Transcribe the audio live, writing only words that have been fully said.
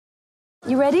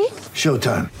You ready?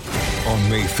 Showtime. On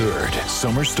May 3rd,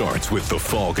 summer starts with The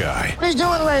Fall Guy. Let's do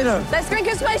it later. Let's drink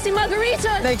a spicy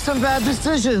margarita. Make some bad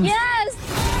decisions. Yes!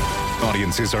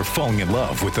 Audiences are falling in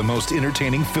love with the most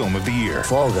entertaining film of the year.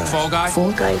 Fall Guy. Fall Guy?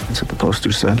 Fall guy. That's what the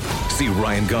poster said. See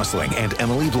Ryan Gosling and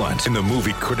Emily Blunt in the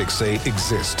movie critics say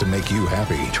exists to make you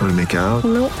happy. Trying to make it out?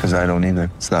 Nope. Because I don't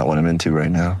either. It's not what I'm into right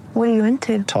now. What are you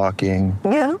into? Talking.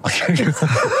 Yeah.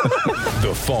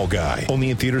 The Fall Guy.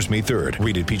 Only in theaters May 3rd.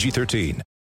 Rated PG-13.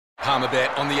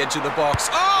 Palmerbet on the edge of the box.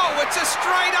 Oh, it's a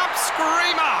straight-up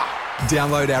screamer!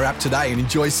 Download our app today and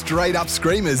enjoy straight-up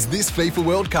screamers this FIFA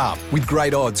World Cup with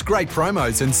great odds, great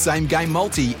promos and same-game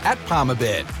multi at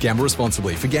Palmerbet. Gamble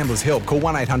responsibly. For Gamblers' Help, call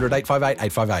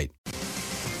 1-800-858-858.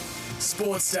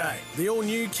 Sports Day, the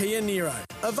all-new Kia Niro.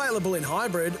 Available in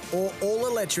hybrid or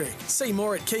all-electric. See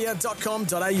more at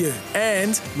kia.com.au.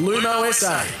 And Lumo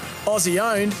SA.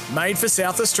 Aussie-owned, made for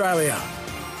South Australia.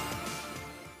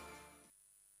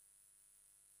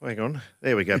 Hang on.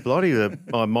 There we go, Bloody.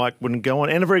 My mic wouldn't go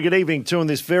on. And a very good evening to on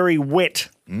this very wet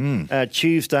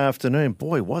Tuesday afternoon.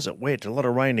 Boy, was it wet. A lot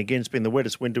of rain again. It's been the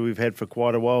wettest winter we've had for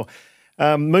quite a while.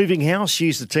 Moving House,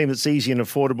 use the team that's easy and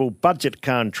affordable. Budget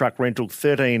car and truck rental,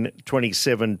 13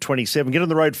 27 27. Get on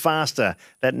the road faster.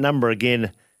 That number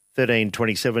again, 13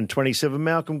 27 27.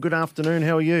 Malcolm, good afternoon.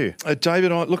 How are you?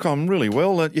 David, I'm really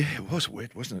well. It was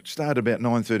wet, wasn't it? Started about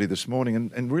 9:30 this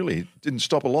morning and really didn't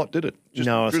stop a lot, did it? Just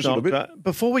No, it's drizzled not. a bit.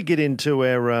 Before we get into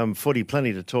our footy,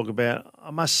 plenty to talk about.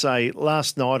 I must say,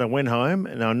 last night I went home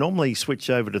and I normally switch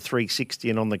over to 360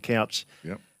 and on the couch.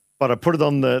 Yep. But I put it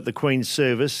on the Queen's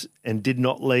service and did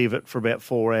not leave it for about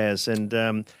 4 hours.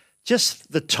 And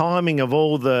just the timing of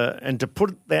and to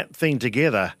put that thing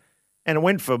together, and it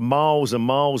went for miles and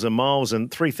miles and miles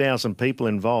and 3,000 people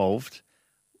involved.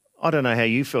 I don't know how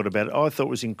you felt about it. I thought it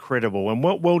was incredible. And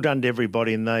well done to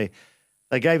everybody. And they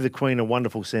gave the Queen a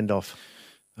wonderful send-off.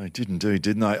 They did indeed,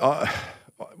 didn't they?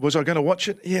 Was I going to watch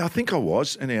it? Yeah, I think I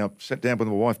was. And I sat down with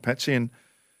my wife, Patsy, and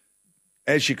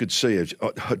as you could see,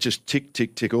 I just tick,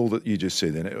 tick, tick, all that you just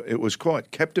said then. It was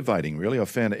quite captivating, really. I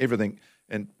found everything.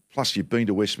 And plus you've been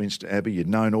to Westminster Abbey. You'd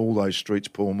known all those streets,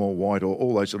 Pall Mall, Whitehall,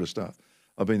 all those sort of stuff.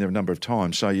 I've been there a number of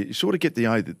times. So you sort of get the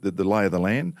lay of the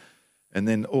land and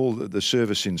then all the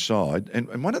service inside.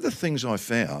 And one of the things I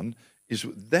found is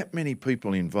that many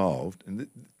people involved, and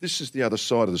this is the other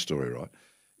side of the story, right,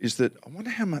 is that I wonder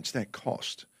how much that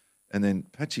cost. And then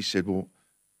Patsy said, well,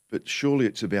 but surely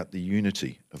it's about the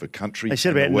unity of a country. They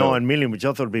said about 9 million, which I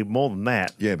thought would be more than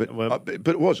that. Yeah, but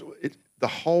it was. The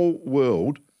whole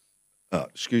world, our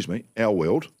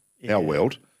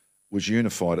world, was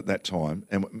unified at that time.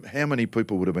 And how many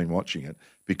people would have been watching it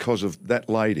because of that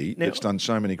lady that's done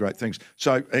so many great things.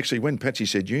 So actually when Patsy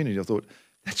said unity, I thought,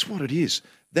 that's what it is.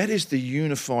 That is the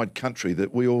unified country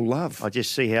that we all love. I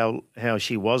just see how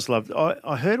she was loved.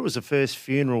 I heard it was the first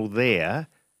funeral there,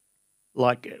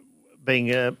 like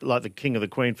being like the King of the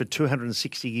Queen for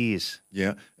 260 years.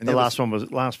 Yeah. And the last one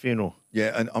was last funeral.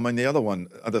 Yeah, and I mean the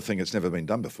other thing that's never been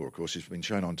done before, of course, has been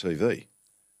shown on TV.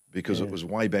 Because it was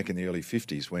way back in the early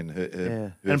 50s when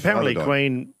her and apparently died.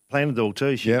 Queen planned it all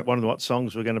too. One of what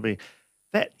songs were going to be.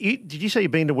 Did you say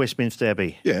you've been to Westminster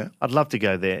Abbey? Yeah. I'd love to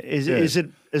go there. Is it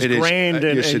as grand?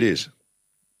 Yes, it is.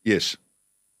 Yes.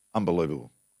 Unbelievable.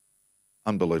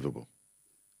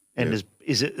 And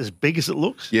is it as big as it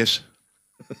looks? Yes.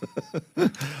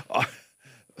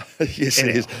 Yes,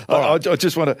 it is. Right. I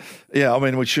just want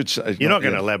to, we should say. You're not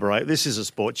going to elaborate. This is a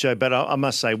sports show, but I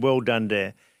must say, well done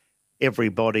to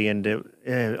everybody, and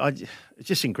it's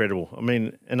just incredible. I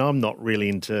mean, and I'm not really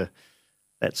into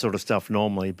that sort of stuff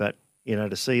normally, but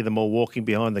to see them all walking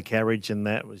behind the carriage and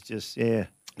that was just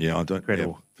incredible.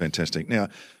 Yeah, fantastic. Now,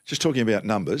 just talking about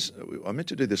numbers, I meant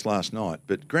to do this last night,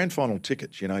 but grand final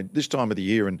tickets. This time of the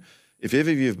year, and if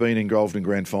ever you've been involved in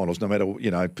grand finals, no matter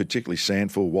particularly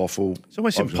Sandford, Waffle, it's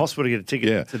almost impossible to get a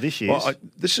ticket to this year's. Well,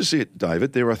 this is it,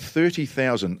 David. There are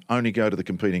 30,000 only go to the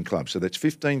competing clubs, so that's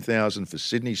 15,000 for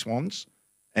Sydney Swans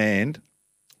and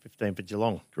 15 for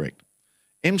Geelong. Correct.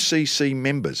 MCC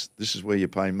members. This is where you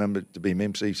pay to be an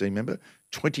MCC member.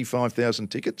 25,000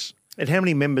 tickets. And how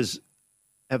many members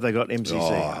have they got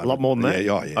MCC? A lot more than that?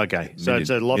 Yeah. Okay, so it's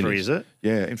a lottery, millions. Is it?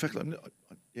 Yeah, in fact,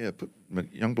 put my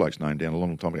young bloke's name down a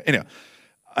long time ago. Anyhow,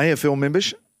 AFL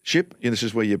membership. This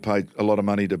is where you pay a lot of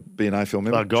money to be an AFL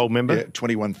member. A gold member? Yeah,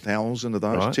 21,000 of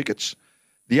those tickets.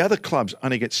 The other clubs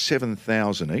only get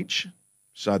 7,000 each.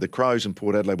 So the Crows and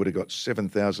Port Adelaide would have got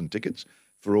 7,000 tickets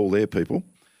for all their people.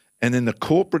 And then the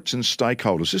corporates and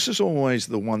stakeholders. This is always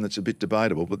the one that's a bit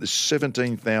debatable, but there's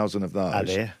 17,000 of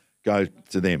those go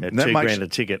to them. At $2,000 a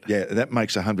ticket. Yeah, that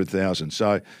makes 100,000.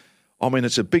 So,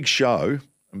 it's a big show.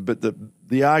 But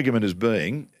the argument is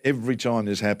being, every time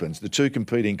this happens, the two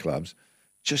competing clubs,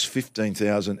 just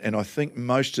 15,000, and I think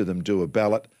most of them do a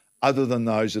ballot, other than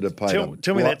those that are paid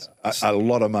a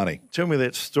lot of money. Tell me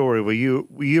that story where you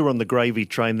were on the gravy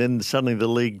train, then suddenly the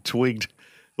league twigged,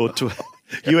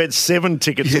 you had 7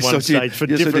 tickets at one stage for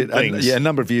different things. A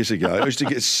number of years ago, I used to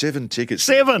get 7 tickets.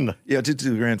 7? Yeah, I did to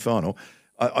the grand final.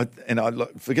 I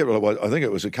forget what it was. I think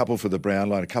it was a couple for the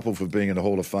Brownlow, a couple for being in the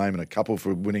Hall of Fame, and a couple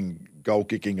for winning goal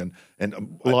kicking and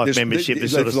live membership,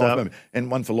 this sort of stuff. And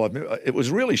one for live membership. It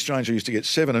was really strange. I used to get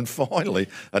 7, and finally,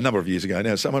 a number of years ago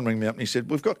now, someone rang me up and he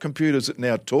said, "We've got computers that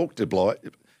now talk to Blythe.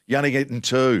 You're only getting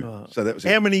 2." Oh. So that was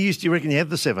How many years do you reckon you had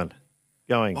the 7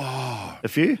 going? A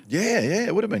few? Yeah,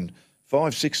 it would have been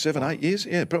 5, 6, 7, 8 years.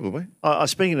 Yeah, probably.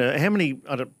 Speaking of, how many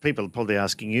people are probably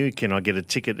asking you, can I get a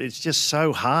ticket? It's just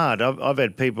so hard. I've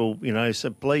had people, say,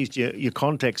 please, your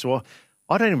contacts. Well,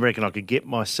 I don't even reckon I could get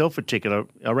myself a ticket.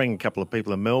 I rang a couple of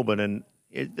people in Melbourne and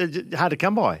it's hard to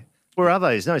come by. Where are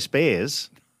they? There's no spares,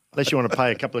 unless you want to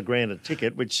pay a couple of grand a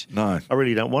ticket, which I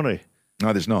really don't want to.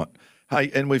 No, there's not. Hey,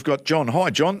 and we've got John. Hi,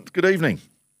 John. Good evening.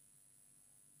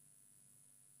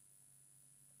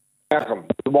 Malcolm,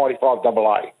 the Mighty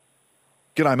 5AA.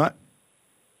 G'day, mate.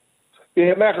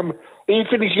 Yeah, Malcolm, are you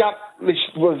finishing up this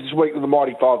week with the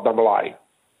Mighty 5AA?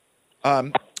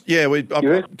 Yeah,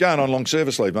 I'm going on long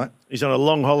service leave, mate. He's on a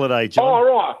long holiday, John. Oh,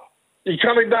 right. You're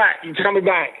coming back.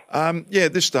 Yeah,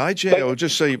 at this stage, we'll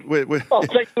just see. Oh,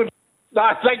 thank goodness. No,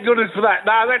 thank goodness for that.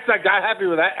 No, that's okay. Happy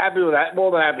with that.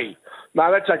 More than happy. No,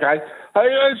 that's okay.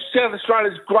 Hey, South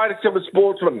Australia's greatest ever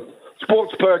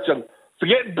sportsperson.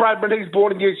 Forgetting Bradman, he's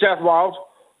born in New South Wales.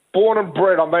 Born and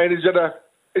bred. I mean, is it a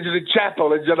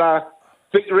Chappell? Is it a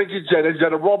Vic Richardson? Is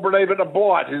it a Robert Even a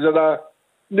Blight? Is it a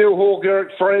Neil Hawke, Eric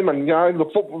Freeman?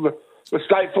 The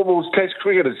state football's test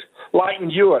cricketers. Leighton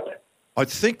Hewitt. I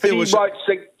think there was. He wrote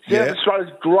South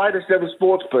Australia's greatest ever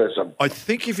sports person. I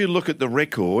think if you look at the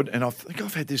record, and I think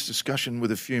I've had this discussion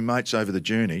with a few mates over the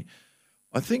journey,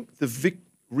 I think the Vic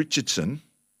Richardson,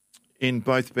 in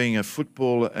both being a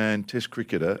footballer and test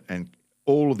cricketer and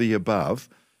all of the above,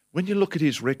 when you look at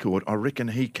his record, I reckon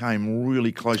he came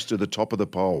really close to the top of the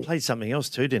poll. Played something else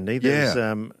too, didn't he? Did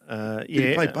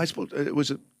he play baseball?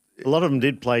 A lot of them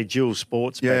did play dual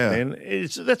sports back then.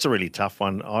 That's a really tough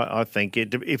one, I think.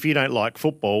 If you don't like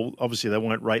football, obviously they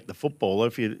won't rate the footballer.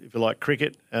 If you like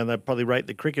cricket, and they'll probably rate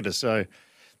the cricketer. So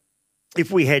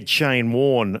if we had Shane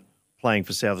Warne playing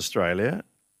for South Australia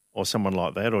or someone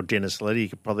like that, or Dennis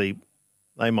Leddy,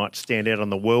 they might stand out on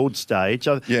the world stage.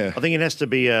 I think it has to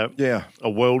be a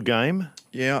world game.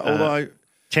 Yeah, although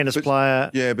tennis player.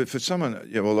 Yeah, but for someone,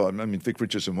 Vic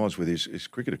Richardson was with his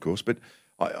cricket, of course. But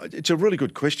it's a really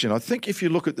good question. I think if you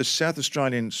look at the South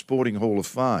Australian Sporting Hall of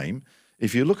Fame,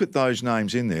 if you look at those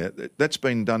names in there, that's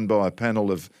been done by a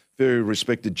panel of very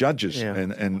respected judges,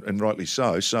 and rightly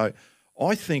so. So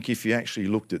I think if you actually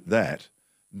looked at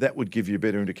that would give you a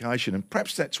better indication. And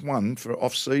perhaps that's one for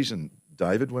off-season,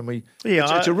 David, when we...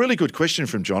 Yeah, it's a really good question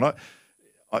from John.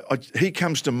 He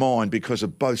comes to mind because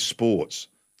of both sports.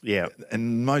 Yeah.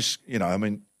 And most,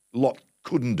 Lott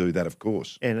couldn't do that, of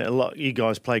course. And a lot you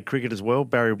guys played cricket as well.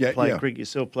 Barry played cricket,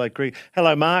 yourself played cricket.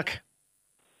 Hello, Mark.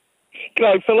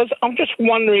 G'day, fellas. I'm just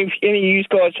wondering if any of you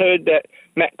guys heard that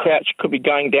Matt Crouch could be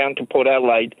going down to Port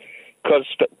Adelaide because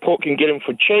Port can get him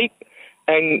for cheap,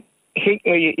 and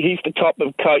Hinckley, he's the type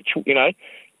of coach,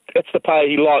 that's the player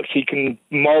he likes. He can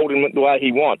mould him the way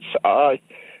he wants. I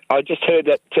just heard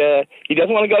that he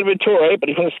doesn't want to go to Victoria, but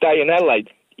he wants to stay in Adelaide.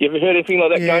 You ever heard anything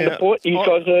like that going to Port? You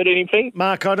guys heard anything?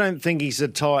 Mark, I don't think he's the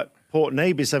type Port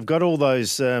need because they've got all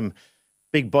those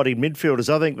big-bodied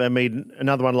midfielders. I think they need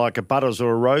another one like a Butters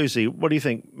or a Rosie. What do you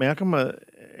think, Malcolm?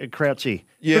 A Crouchy?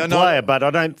 Good player, but I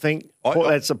don't think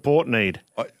that's a Port need.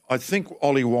 I think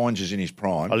Ollie Wines is in his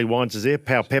prime. Ollie Wines is there.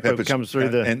 Pau Pepper comes through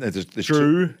and there's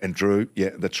Drew. And Drew, yeah,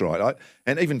 that's right.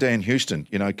 And even Dan Houston,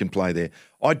 can play there.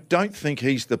 I don't think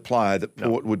he's the player that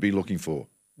Port would be looking for.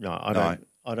 No, I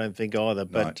don't think either.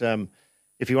 But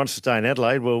if he wants to stay in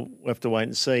Adelaide, we'll have to wait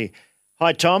and see.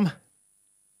 Hi, Tom.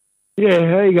 Yeah,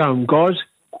 how you going, guys?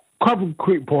 Couple of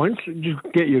quick points. Just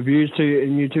get your views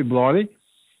and you too, Blighty.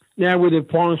 Now, with the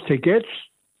finals tickets,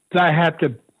 they have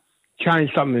to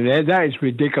change something there. That is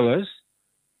ridiculous.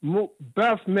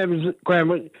 Both members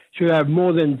should have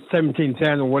more than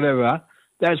 17,000 or whatever.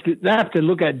 They have to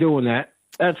look at doing that.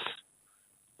 They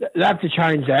have to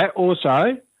change that.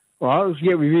 Also, right, let's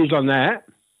get reviews on that.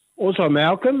 Also,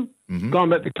 Malcolm, going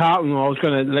back to Carlton, I was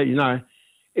going to let you know,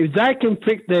 if they can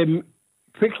fix their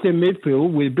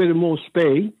midfield with a bit of more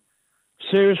speed,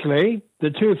 seriously,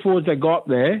 the two forwards they got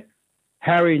there,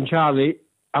 Harry and Charlie,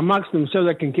 amongst themselves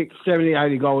they can kick 70,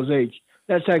 80 goals each.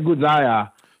 That's how good they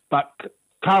are. but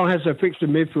Carlton has to fix the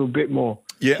midfield a bit more.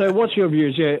 Yeah. So what's your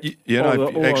views on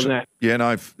that? Yeah, no,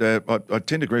 I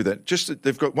tend to agree with that. Just that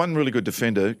they've got one really good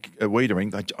defender,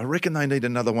 Wiedering. I reckon they need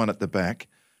another one at the back.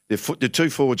 Their two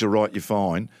forwards are right, you're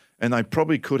fine. And they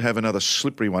probably could have another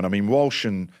slippery one. I mean, Walsh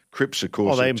and Cripps, of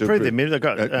course. Oh, they improved their middle. They've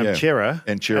got Chera.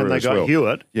 And Chera they as got well.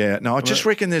 Hewitt. Yeah. No, I just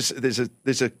reckon there's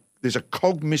a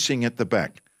cog missing at the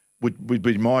back. Would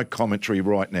be my commentary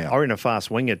right now. Or in a fast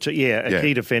winger too. Yeah, a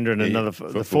key defender and another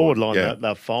the forward line. Yeah.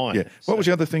 They're fine. Yeah. What was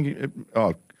the other thing?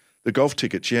 Oh, the golf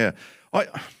tickets. Yeah.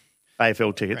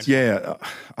 AFL tickets. Yeah.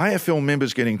 AFL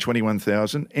members getting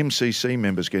 21,000. MCC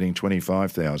members getting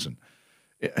 25,000.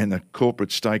 And the corporate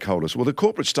stakeholders. Well, the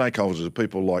corporate stakeholders are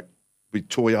people like with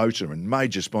Toyota and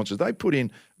major sponsors. They put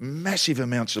in massive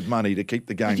amounts of money to keep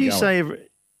the game going. Did you say?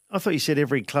 I thought you said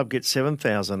every club gets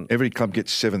 7,000. Every club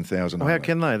gets 7,000. Well, how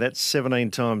can they? That's 17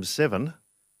 times 7.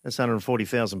 That's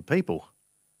 140,000 people.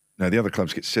 No, the other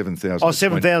clubs get 7,000. Oh,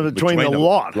 7,000 between the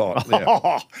lot.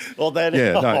 Yeah. Well, that.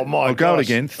 Yeah, no, oh my I'll go gosh. it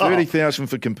again. 30,000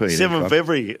 for competing. 7 for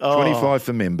every. 25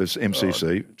 for members,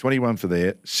 MCC. 21 for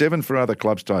there. 7 for other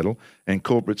clubs total, and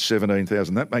corporate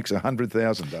 17,000. That makes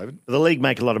 100,000, David. The league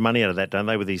make a lot of money out of that, don't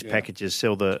they? With these packages,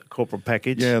 sell the corporate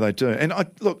package. Yeah, they do. And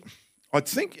I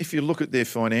think if you look at their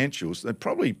financials,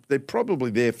 they're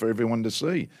probably there for everyone to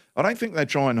see. I don't think they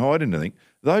try and hide anything.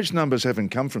 Those numbers haven't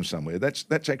come from somewhere.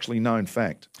 That's actually known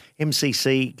fact.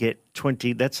 MCC get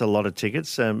 20. That's a lot of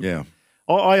tickets. Yeah.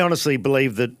 I honestly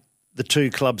believe that the two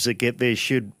clubs that get there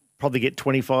should probably get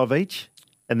 25 each,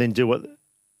 and then do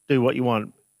what you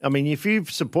want. I mean, if you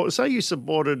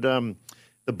supported the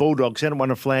Bulldogs, hadn't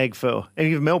won a flag for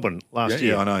any of Melbourne last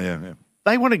year. Yeah, I know. Yeah.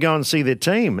 They want to go and see their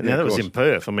team. Now, that was course. in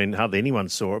Perth. I mean, hardly anyone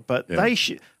saw it. But they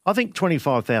should. I think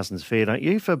 25,000 is fair, don't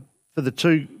you, for the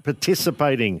two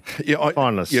participating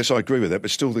finalists? Yes, I agree with that. But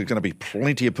still, there's going to be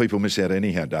plenty of people miss out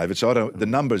anyhow, David. So the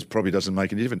numbers probably doesn't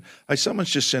make any difference. Hey,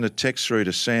 someone's just sent a text through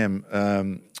to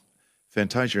Sam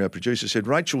Fantasia, our producer, said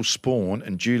Rachel Spawn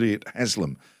and Juliet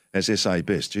Haslam as SA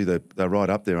Best. Gee, they're right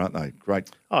up there, aren't they? Great.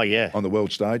 Oh, yeah. On the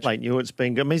world stage. Leighton Hewitt's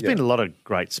been good. I mean, he's been a lot of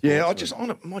great sports. Yeah,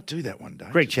 I might do that one day.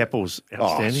 Greg Chappell's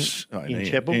outstanding. Ian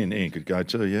Chappell. Ian could go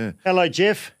too, yeah. Hello,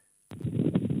 Jeff.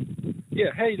 Yeah,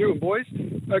 how you doing, boys?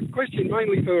 A question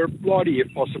mainly for Blighty,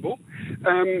 if possible.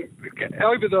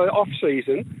 Over the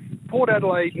off-season, Port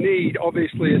Adelaide need,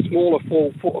 obviously, a smaller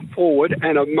forward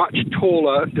and a much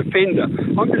taller defender.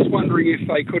 I'm just wondering if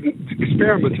they couldn't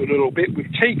experiment a little bit with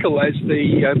Teakle as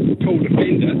the tall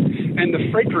defender and the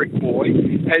Frederick boy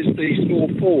as the small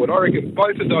forward. I reckon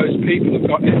both of those people have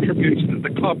got attributes that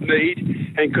the club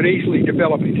need and could easily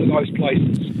develop into those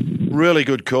places. Really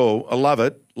good call. I love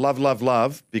it.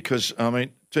 Love, because, I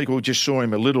mean, Teakle just saw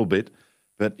him a little bit,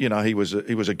 but, you know, he was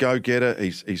a go-getter.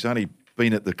 He's only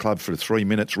been at the club for 3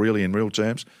 minutes, really, in real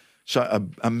terms. So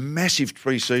a massive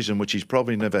pre-season, which he's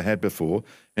probably never had before,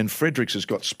 and Fredericks has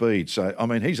got speed. So, I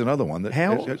mean, he's another one that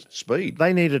has speed.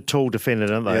 They need a tall defender,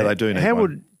 don't they? Yeah, they do need How one.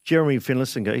 would Jeremy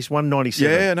Finlayson go? He's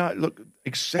 197. Yeah, no, look,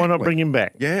 exactly. Why not bring him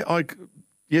back? Yeah,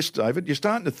 yes, David, you're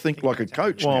starting to think like a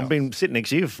coach Well, now. I've been sitting next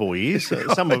to you for 4 years. So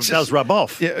some of it does rub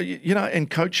off. Yeah, you know, and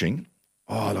coaching,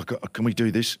 look, can we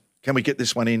do this? Can we get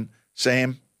this one in?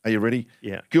 Sam, are you ready?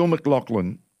 Yeah. Gil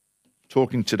McLaughlin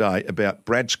talking today about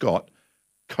Brad Scott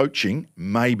coaching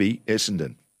maybe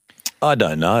Essendon. I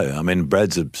don't know. I mean,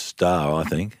 Brad's a star, I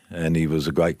think, and he was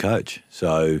a great coach.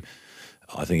 So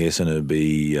I think Essendon would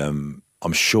be,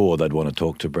 I'm sure they'd want to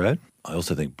talk to Brad. I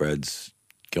also think Brad's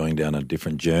going down a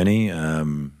different journey,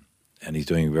 and he's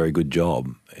doing a very good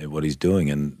job at what he's doing.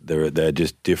 And they're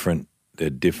just different. They're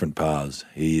different paths.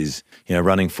 He is,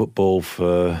 running football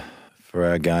for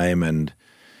our game, and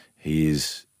he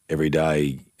is every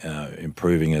day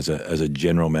improving as a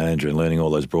general manager and learning all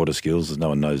those broader skills. There's no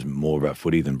one knows more about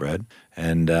footy than Brad.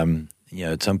 And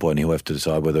at some point he'll have to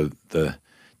decide whether the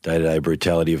day-to-day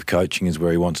brutality of coaching is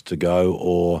where he wants to go,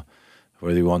 or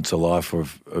whether he wants a life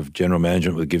of general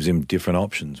management that gives him different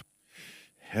options.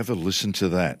 Have a listen to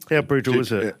that. How brutal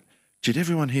is it? Did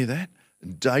everyone hear that?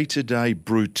 Day-to-day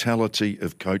brutality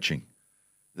of coaching.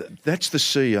 That's the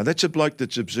CEO. That's a bloke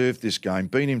that's observed this game,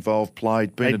 been involved,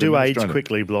 played, been They an do age administrator.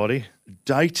 quickly, Blighty.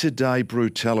 Day-to-day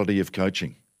brutality of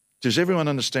coaching. Does everyone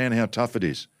understand how tough it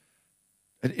is?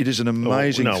 It is an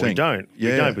amazing thing. No, we don't.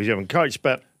 Yeah. We don't because you haven't coached,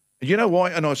 but... You know why?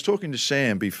 And I was talking to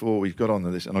Sam before we got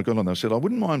on this, and I got on there. I said, I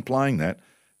wouldn't mind playing that.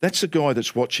 That's the guy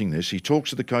that's watching this. He talks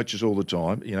to the coaches all the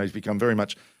time. He's become very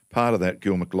much part of that,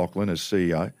 Gil McLaughlin, as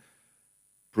CEO.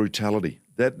 Brutality.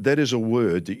 That is a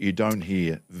word that you don't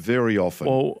hear very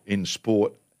often in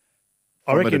sport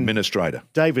from an administrator.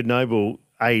 David Noble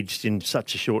aged in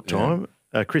such a short time.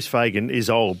 Chris Fagan is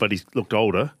old, but he's looked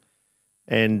older.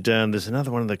 And there's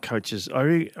another one of the coaches.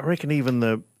 I reckon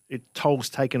even Toll's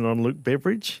taken on Luke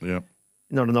Beveridge. Yeah.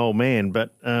 Not an old man,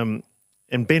 but and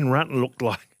Ben Rutten looked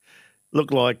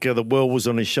like the world was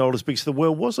on his shoulders because the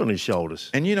world was on his shoulders.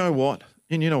 And you know what?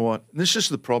 This is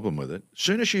the problem with it. As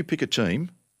soon as you pick a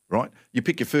team, right, you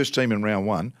pick your first team in round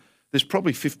one, there's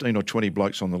probably 15 or 20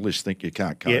 blokes on the list think you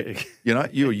can't cope. Yeah. You know,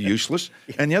 you're useless.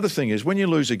 And the other thing is when you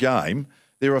lose a game,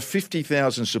 there are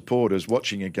 50,000 supporters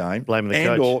watching a game. Blaming the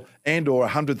coach. Or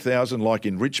 100,000 like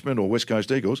in Richmond or West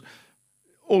Coast Eagles,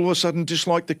 all of a sudden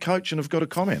dislike the coach and have got a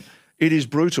comment. It is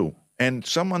brutal. And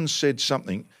someone said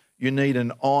something, you need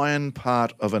an iron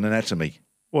part of an anatomy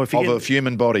of a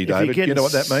human body, David. You know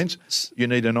what that means? You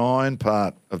need an iron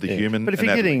part of the human But if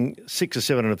anatomy. you're getting 600,000 or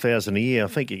 700,000 a year, I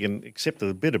think you can accept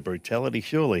a bit of brutality,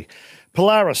 surely.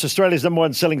 Polaris, Australia's number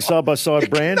one selling side-by-side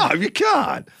brand. No, you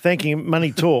can't.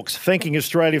 Money Talks, thanking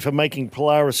Australia for making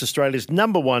Polaris Australia's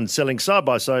number one selling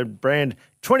side-by-side brand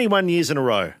 21 years in a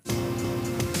row.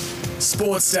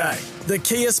 Sports Day. The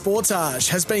Kia Sportage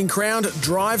has been crowned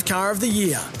Drive Car of the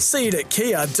Year. See it at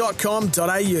kia.com.au.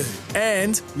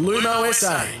 And Lumo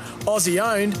SA,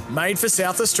 Aussie-owned, made for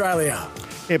South Australia.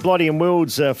 Yeah, Blighty and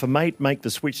Wilds for Mate. Make the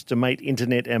switch to Mate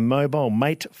Internet and Mobile.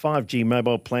 Mate, 5G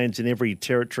mobile plans in every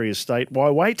territory or state. Why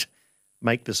wait?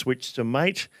 Make the switch to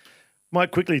Mate.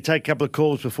 Might quickly take a couple of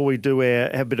calls before we do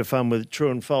have a bit of fun with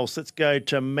true and false. Let's go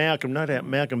to Malcolm. No doubt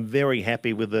Malcolm very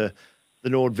happy with the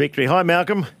Nord victory. Hi,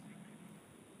 Malcolm.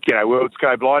 G'day, Worlds.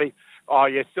 Go, Blighty. Oh,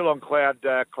 you're still on cloud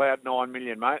 9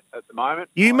 million, mate, at the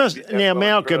moment. You must now,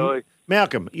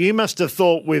 Malcolm. You must have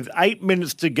thought with 8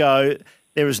 minutes to go,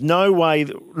 there is no way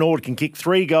that Nord can kick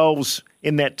 3 goals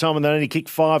in that time, and they only kick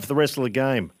 5 for the rest of the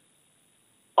game.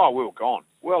 Oh, we were gone.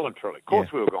 Well and truly. Of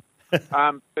course we were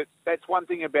gone. But that's one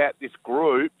thing about this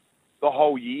group the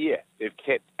whole year. They've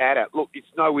kept at it. Look, it's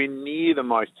nowhere near the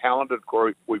most talented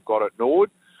group we've got at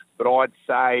Nord, but I'd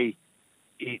say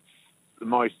it's the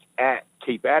most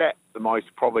keep at it, the most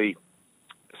probably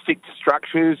stick to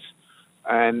structures,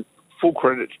 and full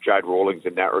credit to Jade Rawlings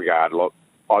in that regard. Look,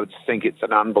 I think it's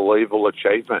an unbelievable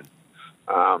achievement.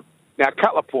 Now, a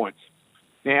couple of points.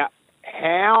 Now,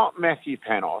 how Matthew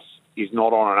Panos is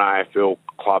not on an AFL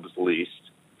club's list.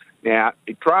 Now,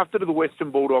 he drafted to the Western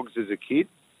Bulldogs as a kid,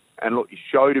 and look, he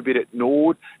showed a bit at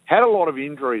Nord. Had a lot of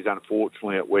injuries,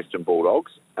 unfortunately, at Western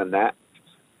Bulldogs and that.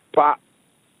 But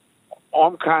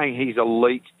I'm saying he's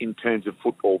elite in terms of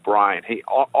football brain.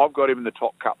 I've got him in the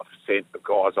top couple of percent of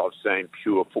guys I've seen,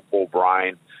 pure football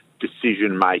brain,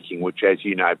 decision-making, which, as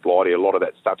you know, Blighty, a lot of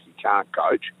that stuff you can't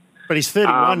coach. But he's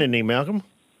 31, isn't he, Malcolm?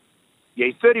 Yeah,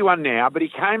 he's 31 now, but he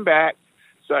came back,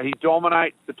 so he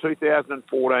dominates the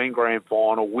 2014 Grand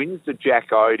Final, wins the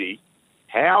Jack Odie.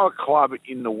 How a club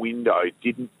in the window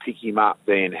didn't pick him up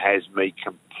then has me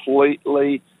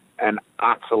completely and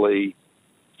utterly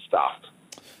stuffed.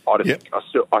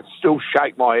 I still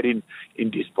shake my head in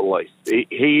disbelief.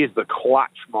 He is the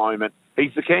clutch moment.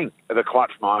 He's the king of the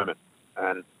clutch moment.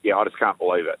 And, yeah, I just can't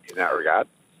believe it in that regard.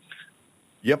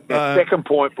 Yep. Second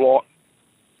point, Blight.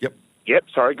 Yep,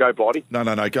 sorry, go, Blighty. No,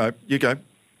 go. You go.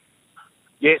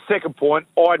 Yeah, second point,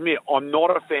 I admit I'm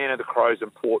not a fan of the Crows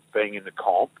and Port being in the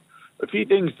comp. A few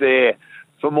things there.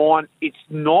 For mine, it's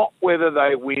not whether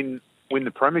they win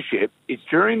the premiership. It's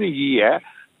during the year,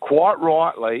 quite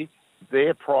rightly,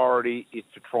 their priority is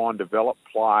to try and develop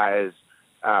players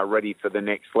ready for the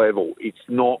next level. It's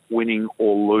not winning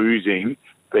or losing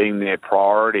being their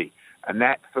priority. And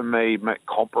that, for me,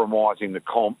 compromising the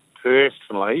comp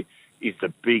personally is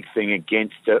the big thing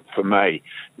against it for me.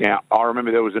 Now, I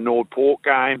remember there was a Nord Port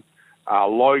game.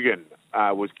 Logan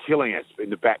was killing us in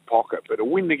the back pocket. But to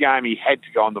win the game, he had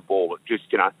to go on the ball. It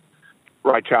just,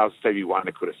 Ray Charles, Stevie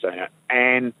Wonder could have seen it.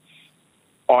 And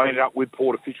I ended up with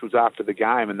Port officials after the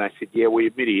game, and they said, yeah, we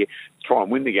admit here, try and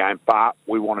win the game, but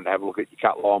we wanted to have a look at your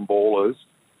cut-line ballers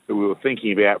who we were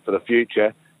thinking about for the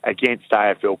future against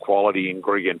AFL quality in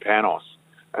Grigg and Panos.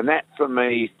 And that, for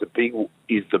me,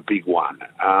 is the big one.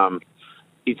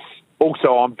 It's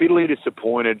also, I'm bitterly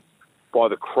disappointed by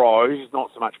the Crows,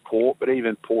 not so much Port, but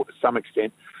even Port to some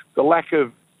extent, the lack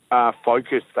of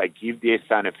focus they give the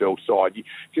SANFL side.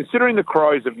 Considering the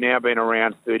Crows have now been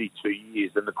around 32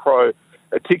 years, and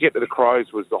a ticket to the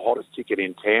Crows was the hottest ticket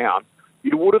in town,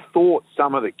 you would have thought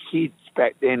some of the kids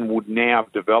back then would now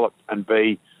have developed and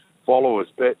be followers.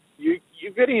 But you're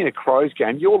getting in a Crows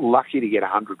game, you're lucky to get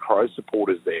 100 Crows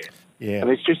supporters there. Yeah. And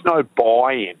there's just no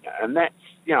buy-in. And that's,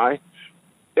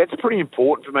 that's pretty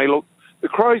important for me. Look, the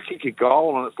Crows kick a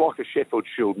goal and it's like a Sheffield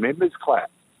Shield members clap.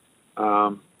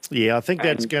 Yeah, I think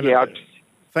that's going to...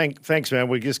 Thanks, man.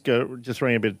 We just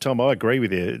ran a bit of time. I agree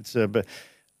with you. It's but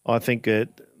I think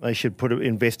they should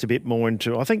invest a bit more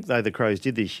into. I think the Crows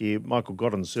did this year. Michael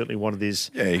Godden certainly wanted his.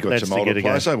 Yeah, he got lads some to older get a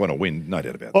players. go. They want to win, no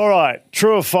doubt about it. All right,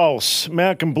 true or false?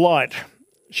 Malcolm Blight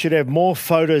should have more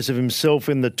photos of himself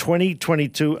in the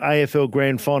 2022 AFL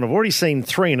Grand Final. I've already seen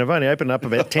 3 and I've only opened up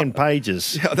about 10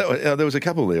 pages. Yeah, there was a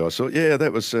couple there I saw. Yeah,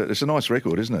 that was it's a nice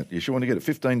record, isn't it? You should want to get it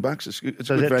 $15. It's So good is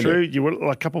that value. true? You want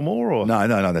like a couple more? Or? No,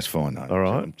 that's fine. No. All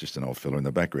right. I'm just an old fellow in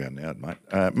the background now,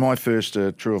 mate. My first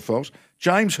true or false.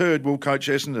 James Hird will coach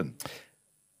Essendon.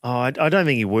 Oh, I don't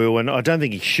think he will, and I don't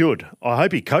think he should. I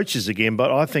hope he coaches again,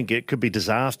 but I think it could be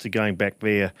disaster going back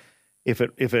there if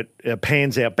it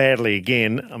pans out badly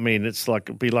again. I mean,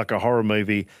 it'd be like a horror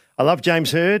movie. I love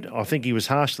James Hird. I think he was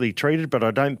harshly treated, but I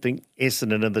don't think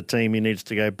Essendon and the team he needs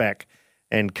to go back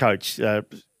and coach.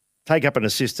 Take up an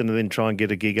assistant and then try and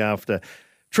get a gig after.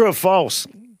 True or false?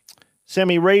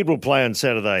 Sammy Reid will play on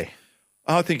Saturday.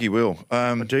 I think he will.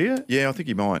 Do you? Yeah, I think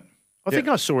he might. I think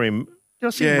I saw him. Did I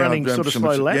see him running sort of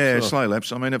slow laps? Yeah, or? slow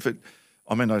laps. I mean,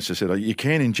 as I said, you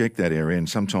can inject that area and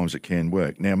sometimes it can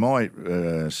work. Now, my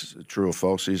true or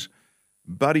false is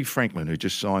Buddy Franklin, who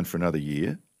just signed for another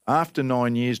year. After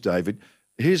 9 years, David,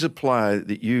 here's a player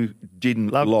that you didn't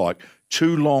like.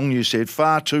 Too long, you said,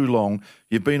 far too long.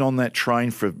 You've been on that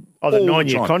train for the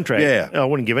 9-year contract. Yeah. I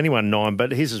wouldn't give anyone 9,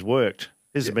 but his has worked.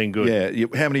 His has been good. Yeah.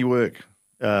 How many work?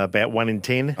 About 1 in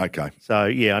 10. Okay. So,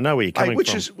 yeah, I know where you're coming from.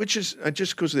 Which is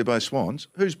just because they're both Swans,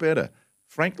 who's better,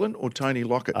 Franklin or Tony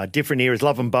Lockett? Different eras.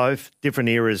 Love them both. Different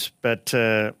eras. But,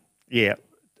 yeah,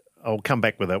 I'll come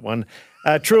back with that one.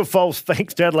 True or false?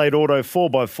 Thanks to Adelaide Auto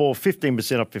 4x4.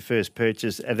 15% off your first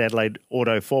purchase at Adelaide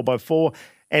Auto 4x4.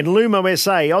 And Lumo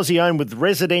SA, Aussie owned with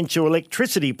residential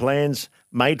electricity plans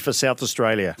made for South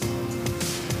Australia.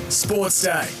 Sports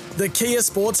Day. The Kia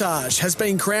Sportage has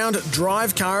been crowned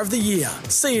Drive Car of the Year.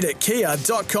 See it at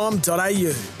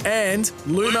kia.com.au. And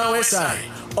Lumo SA,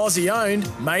 Aussie owned,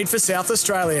 made for South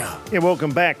Australia. Yeah,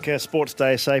 welcome back. Sports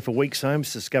Day SA for Weeks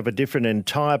Homes. Discover different and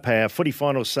tyre power. Footy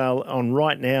final sale on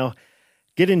right now.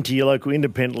 Get into your local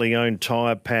independently owned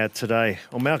tyre power today.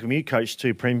 Well, Malcolm, you coached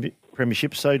 2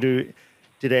 premierships, so did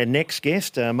our next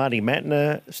guest, Marty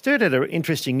Mattner. Sturt had an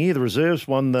interesting year. The reserves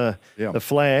won the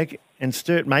flag, and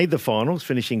Sturt made the finals,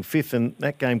 finishing 5th, and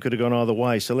that game could have gone either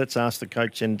way. So let's ask the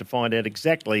coach and to find out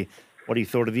exactly what he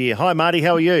thought of the year. Hi, Marty.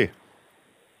 How are you?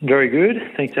 Very good.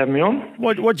 Thanks for having me on.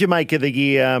 What'd you make of the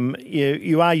year?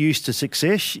 You are used to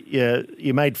success.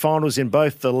 You made finals in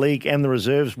both the league and the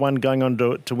reserves, one going on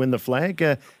to win the flag.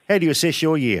 How do you assess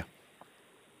your year?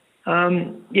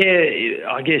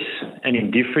 I guess an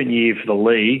indifferent year for the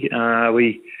league.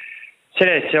 We set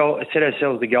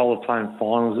ourselves the goal of playing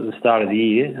finals at the start of the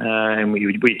year, and we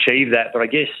achieved that. But I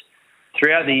guess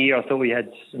throughout the year, I thought we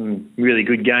had some really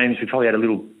good games. We probably had a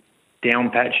little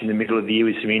down patch in the middle of the year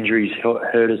with some injuries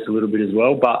hurt us a little bit as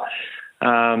well. But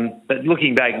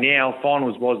looking back now,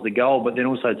 finals was the goal. But then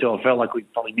also too, I felt like we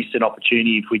probably missed an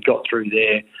opportunity if we'd got through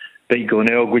there, beat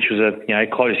Glenelg, which was a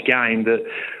close game. But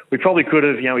we probably could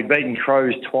have. We'd beaten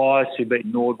Crows twice. We beat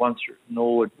Nord once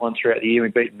throughout the year. We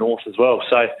beat North as well.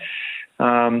 So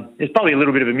it's probably a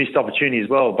little bit of a missed opportunity as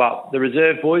well. But the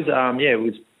reserve boys, it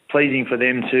was pleasing for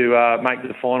them to make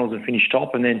the finals and finish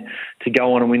top, and then to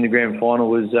go on and win the grand final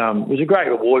was a great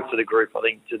reward for the group. I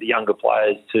think to the younger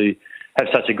players to have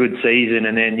such a good season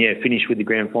and then finish with the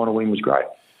grand final win was great.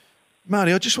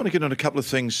 Marty, I just want to get on a couple of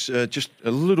things just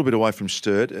a little bit away from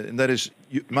Sturt, and that is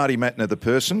Marty Mattner, the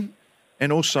person,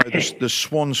 and also the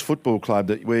Swans Football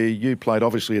Club where you played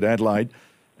obviously at Adelaide,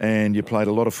 and you played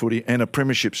a lot of footy and a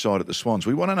premiership side at the Swans.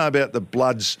 We want to know about the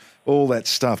Bloods, all that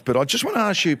stuff, but I just want to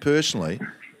ask you personally.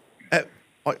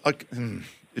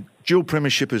 Dual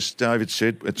premiership, as David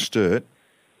said, at Sturt.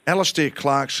 Alistair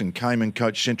Clarkson came and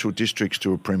coached Central Districts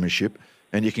to a premiership,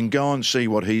 and you can go and see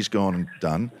what he's gone and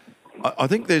done. I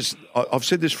think I've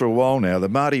said this for a while now, the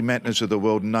Marty Mattners of the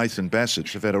world, Nathan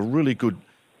Bassett's, have had a really good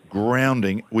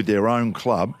grounding with their own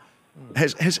club.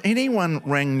 Has anyone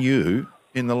rang you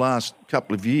in the last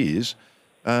couple of years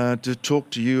to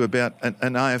talk to you about an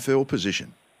AFL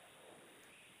position?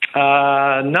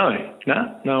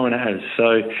 No one has.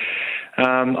 So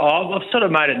I've sort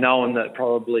of made it known that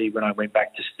probably when I went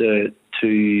back to Sturt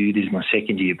this is my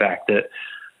second year back, that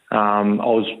I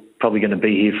was probably going to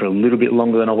be here for a little bit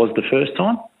longer than I was the first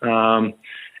time.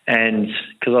 And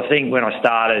because I think when I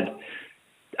started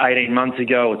 18 months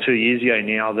ago or 2 years ago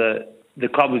now, the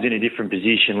club was in a different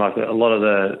position. Like a lot of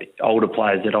the older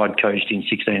players that I'd coached in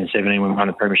 16 and 17 when we won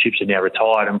the premierships are now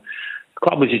retired. And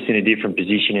club was just in a different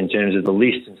position in terms of the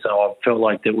list, and so I felt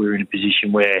like that we were in a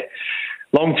position where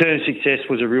long-term success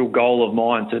was a real goal of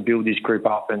mine, to build this group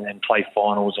up and play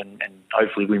finals and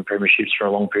hopefully win premierships for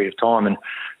a long period of time. And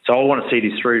so I want to see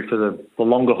this through for the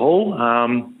longer haul.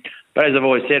 But as I've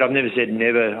always said, I've never said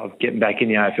never of getting back in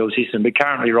the AFL system. But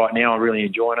currently, right now, I'm really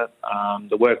enjoying it.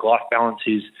 The work-life balance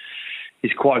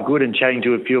is quite good. And chatting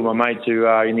to a few of my mates who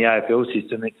are in the AFL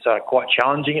system, it's quite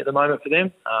challenging at the moment for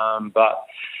them. But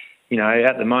you know,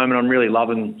 at the moment, I'm really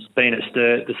loving being at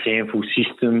Sturt, the Sample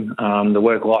system, the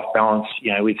work-life balance,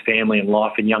 you know, with family and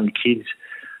life and young kids.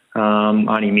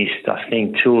 Only missed, I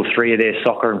think, 2 or 3 of their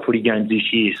soccer and footy games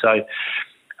this year. So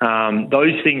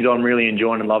those things I'm really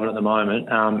enjoying and loving at the moment.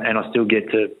 And I still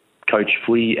get to coach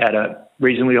footy at a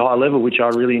reasonably high level, which I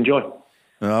really enjoy.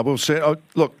 Well said.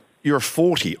 Look, you're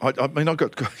 40. I mean,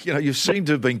 you seem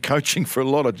to have been coaching for a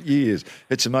lot of years.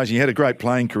 It's amazing. You had a great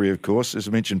playing career, of course, as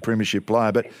I mentioned, premiership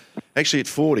player. But actually at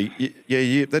 40,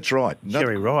 yeah, that's right.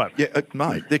 Very right. Yeah,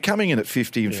 mate, they're coming in at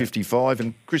 50 and 55,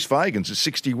 and Chris Fagan's at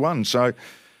 61. So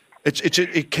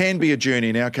it can be a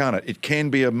journey now, can't it? It can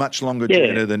be a much longer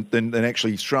journey than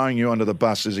actually throwing you under the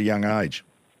bus as a young age.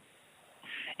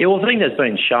 Yeah, well, I think that's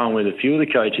been shown with a few of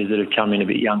the coaches that have come in a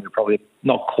bit younger, probably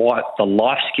not quite the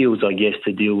life skills, I guess,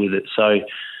 to deal with it. So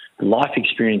life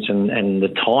experience and the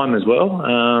time as well.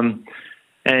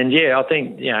 And, yeah, I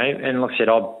think, you know, and like I said,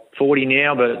 I'm 40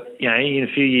 now, but, you know, in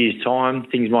a few years' time,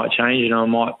 things might change and I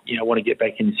might, you know, want to get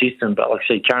back in the system. But like I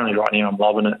said, currently right now I'm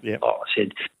loving it. Yep. Like I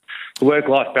said, the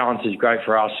work-life balance is great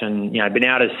for us, and, you know, being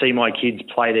able to see my kids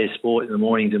play their sport in the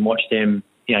mornings and watch them,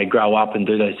 you know, grow up and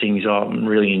do those things, I'm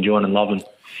really enjoying and loving.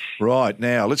 Right,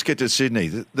 now let's get to Sydney.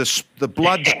 The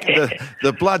Bloods,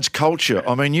 the Bloods culture.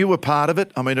 I mean, you were part of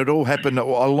it. I mean, it all happened a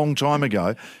long time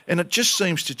ago, and it just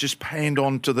seems to just hand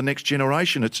on to the next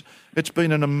generation. It's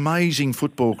been an amazing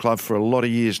football club for a lot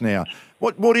of years now.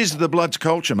 What is the Bloods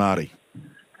culture, Marty?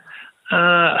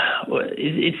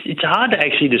 It's hard to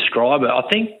actually describe it. I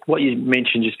think what you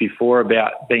mentioned just before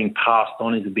about being passed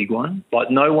on is a big one. Like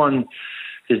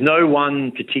there's no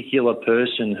one particular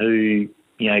person who,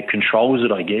 you know, controls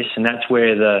it, I guess, and that's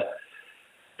where the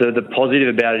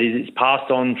positive about it is it's passed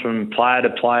on from player to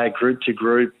player, group to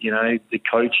group, you know, the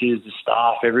coaches, the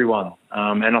staff, everyone.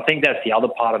 And I think that's the other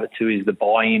part of it too, is the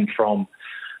buy-in from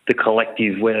the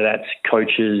collective, whether that's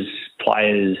coaches,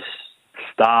 players,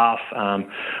 staff. I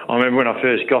remember when I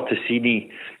first got to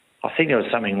Sydney, I think there was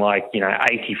something like, you know,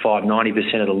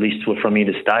 85-90% of the list were from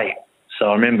interstate. So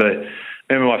I remember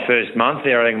my first month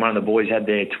there, I think one of the boys had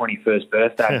their 21st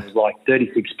birthday. It was like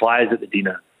 36 players at the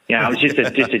dinner. You know, it was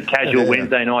just a casual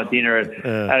Wednesday night dinner at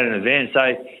an event.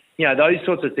 So, you know, those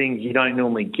sorts of things you don't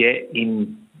normally get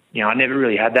in, you know, I never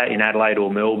really had that in Adelaide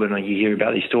or Melbourne. Like, you hear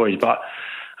about these stories. But,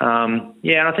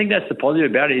 yeah, and I think that's the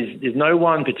positive about it is there's no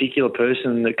one particular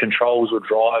person that controls or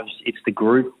drives. It's the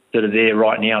group that are there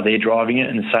right now. They're driving it.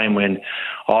 And the same when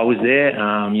I was there.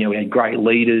 You know, we had great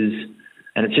leaders.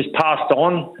 And it's just passed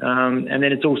on. And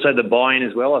then it's also the buy-in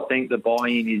as well. I think the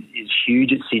buy-in is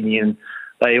huge at Sydney. And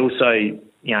they also, you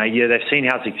know, they've seen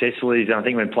how successful it is. And I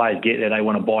think when players get there, they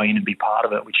want to buy in and be part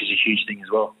of it, which is a huge thing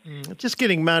as well. Just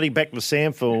getting Marty back to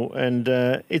Sample, and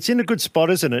it's in a good spot,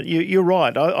 isn't it? You're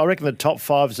right. I reckon the top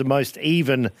 5 is the most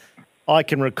even I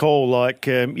can recall. Like,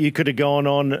 you could have gone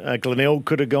on, Glenelg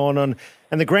could have gone on,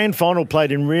 and the grand final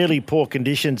played in really poor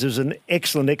conditions. It was an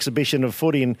excellent exhibition of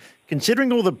footy, and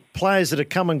considering all the players that have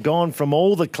come and gone from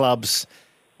all the clubs,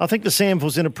 I think the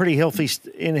Sample's in a pretty healthy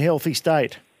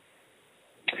state.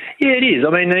 Yeah, it is. I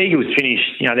mean, the Eagles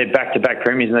finished, you know, they're back-to-back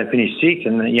premiers and they finished 6th,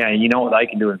 and, you know, you know what they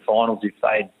can do in finals if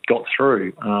they got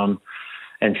through.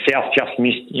 And South just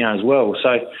missed, you know, as well.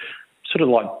 So sort of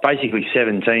like basically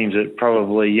 7 teams that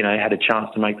probably, you know, had a chance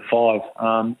to make the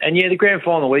 5. And, yeah, the grand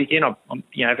final weekend,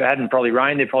 you know, if it hadn't probably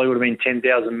rained, there probably would have been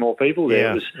 10,000 more people there.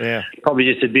 Yeah, it was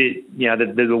probably just a bit, you know,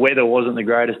 the weather wasn't the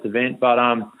greatest event. But,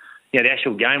 yeah, the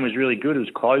actual game was really good. It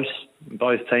was close.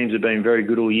 Both teams have been very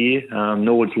good all year.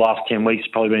 Norwood's last 10 weeks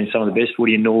have probably been some of the best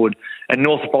footy in Norwood. And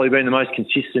North have probably been the most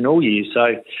consistent all year.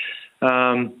 So,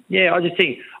 yeah, I just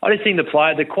think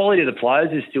the quality of the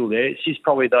players is still there. It's just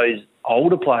probably those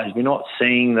older players. We're not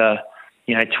seeing the,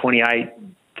 you know, 28,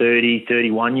 30,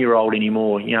 31-year-old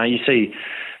anymore. You know, you see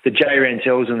the Jay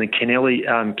Rantells and the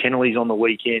Kennellys on the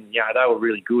weekend. You know, they were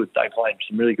really good. They played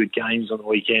some really good games on the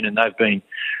weekend, and they've been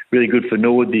really good for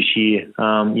Norwood this year.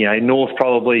 You know, North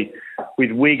probably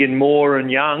with Wigg and Moore and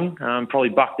Young probably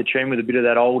bucked the trend with a bit of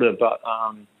that older, but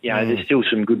you know, there's still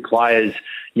some good players,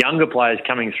 younger players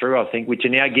coming through, I think, which are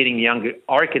now getting younger.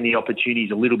 I reckon the opportunity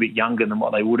is a little bit younger than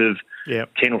what they would have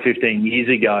 10 or 15 years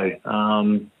ago.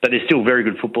 But they're still very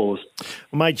good footballers.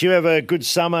 Well, mate, you have a good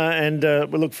summer, and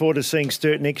we look forward to seeing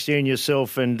Sturt next year and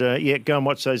yourself. And, yeah, go and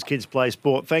watch those kids play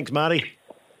sport. Thanks, Marty.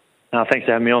 Thanks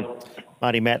for having me on.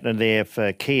 Marty Mattner there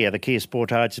for Kia. The Kia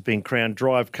Sportage has been crowned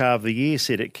Drive Car of the Year,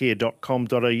 set at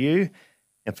kia.com.au.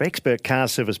 And for expert car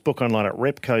service, book online at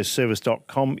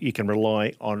repcoservice.com. You can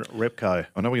rely on Repco.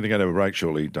 I know we're going to go to a break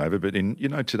shortly, David, but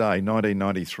today,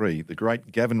 1993, the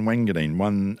great Gavin Wanganeen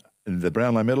won the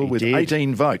Brownlow Medal with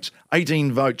 18 votes.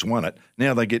 18 votes won it.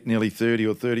 Now they get nearly 30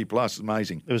 or 30 plus. It's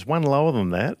amazing. There was one lower than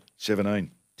that.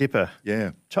 17. Dipper.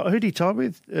 Yeah. Who did he tie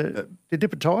with? Did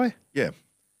Dipper tie? Yeah.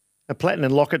 Platten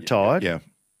and Lockett tied. Yeah.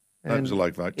 That was a low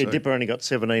vote. Yeah, Dipper only got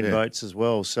 17 votes as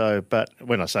well. So, but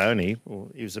when I say only,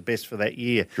 he was the best for that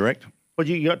year. Correct. What,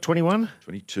 you got 21?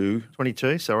 22.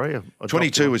 22, sorry. I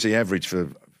 22 was the average for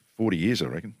 40 years, I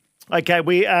reckon. Okay,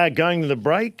 we are going to the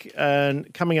break,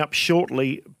 and coming up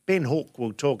shortly, Ben Hook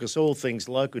will talk us all things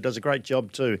local. Does a great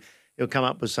job too. He'll come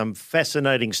up with some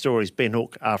fascinating stories. Ben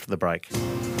Hook after the break.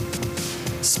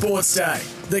 Sports Day.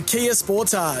 The Kia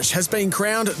Sportage has been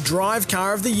crowned Drive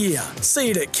Car of the Year. See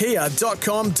it at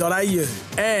kia.com.au.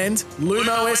 And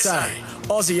Lumo SA,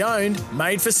 Aussie owned,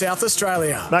 made for South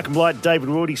Australia. Malcolm Blight, David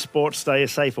Wildy, Sports Day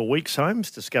SA for Weeks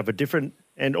Homes. Discover different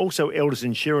and also Elders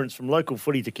Insurance, from local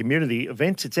footy to community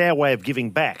events. It's our way of giving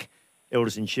back.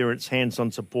 Elders Insurance, hands-on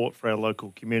support for our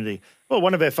local community. Well,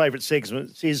 one of our favourite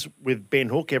segments is with Ben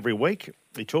Hook every week.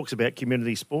 He talks about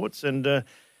community sports, and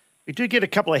we do get a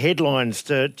couple of headlines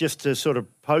to sort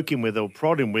of poke him with or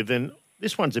prod him with, and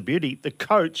this one's a beauty. The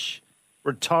coach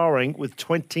retiring with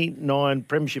 29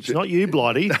 premierships. Not you,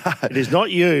 Blighty. It is not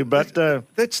you, but...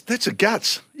 That's a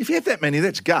guts. If you have that many,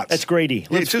 that's guts. That's greedy.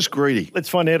 Yeah, it's just greedy. Let's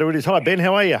find out who it is. Hi, Ben.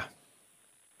 How are you?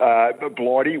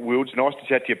 Blighty, Wilds, nice to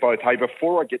chat to you both. Hey,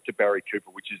 before I get to Barry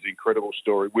Cooper, which is an incredible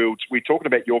story, Wilds, we were talking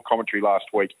about your commentary last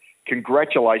week.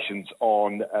 Congratulations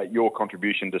on your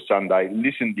contribution to Sunday.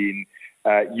 Listened in.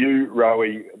 You,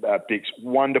 Rowie, Bix,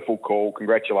 wonderful call.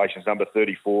 Congratulations, number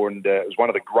 34. And it was one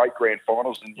of the great grand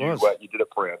finals, and you did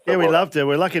it proud. Yeah, we loved it.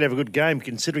 We're lucky to have a good game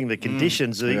considering the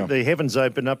conditions. The heavens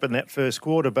opened up in that first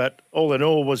quarter, but all in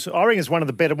all, I reckon it's one of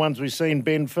the better ones we've seen,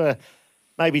 Ben, for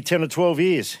maybe 10 or 12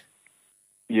 years.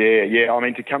 Yeah. I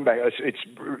mean, to come back, it's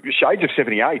shades of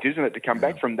 78, isn't it? To come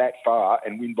back from that far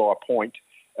and win by a point.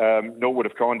 Nor would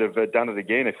have kind of done it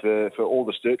again if for all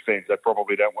the Sturt fans, they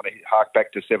probably don't want to hark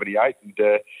back to 78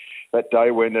 and that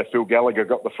day when Phil Gallagher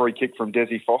got the free kick from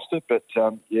Desi Foster. But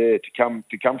to come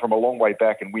from a long way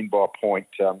back and win by a point,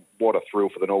 what a thrill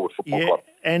for the Norwood Football Club.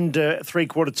 And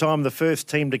three-quarter time, the first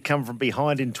team to come from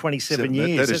behind in 27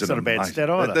 years. That's not a bad stat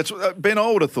either. That's Ben,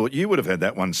 I would have thought you would have had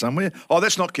that one somewhere. Oh,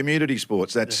 that's not community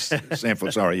sports. That's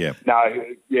Sandford. Sorry, yeah. No,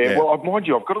 yeah. Well, mind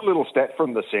you, I've got a little stat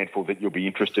from the Sandford that you'll be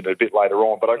interested in a bit later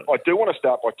on. But I do want to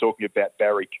start by talking about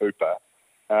Barry Cooper.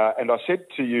 And I said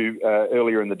to you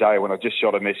earlier in the day when I just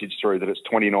shot a message through that it's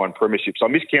 29 premierships. I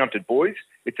miscounted, boys.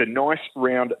 It's a nice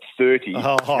round 30.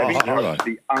 Having coached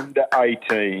the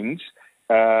under-18s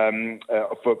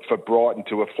for Brighton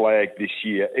to a flag this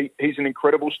year. He's an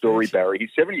incredible story, Barry.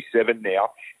 He's 77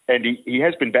 now, and he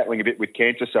has been battling a bit with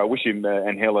cancer, so I wish him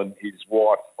and Helen, his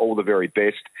wife, all the very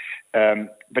best.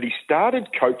 But he started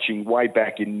coaching way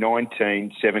back in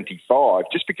 1975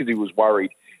 just because he was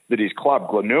worried that his club,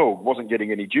 Glenelg, wasn't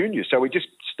getting any juniors. So he just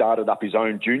started up his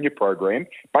own junior program,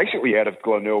 basically out of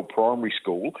Glenelg Primary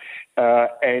School.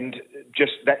 And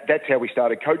just that's how he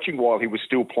started coaching while he was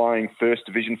still playing first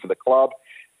division for the club.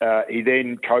 He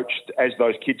then coached, as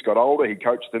those kids got older, he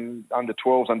coached them under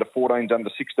 12s, under 14s, under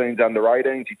 16s, under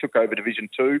 18s. He took over Division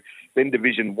 2, then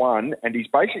Division 1, and he's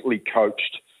basically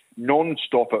coached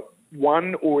non-stop at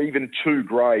one or even two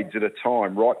grades at a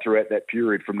time right throughout that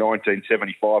period from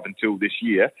 1975 until this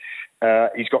year.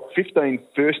 He's got 15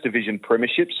 First Division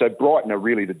premierships, so Brighton are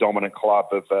really the dominant club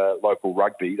of local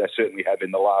rugby. They certainly have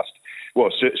in the last,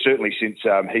 certainly since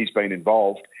he's been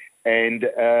involved. And,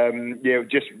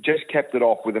 just capped it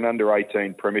off with an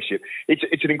under-18 premiership.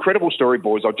 It's an incredible story,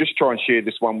 boys. I'll just try and share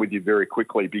this one with you very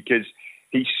quickly because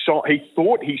he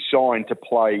thought he signed to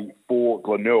play for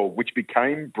Glenelg, which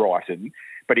became Brighton,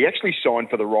 but he actually signed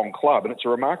for the wrong club. And it's a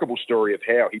remarkable story of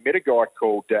how he met a guy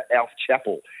called Alf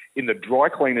Chappell in the dry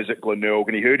cleaners at Glenelg,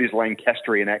 and he heard his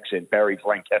Lancastrian accent, Barry's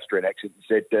Lancastrian accent, and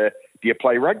said, do you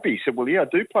play rugby? He said, well, yeah, I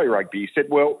do play rugby. He said,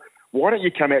 well, why don't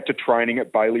you come out to training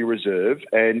at Bailey Reserve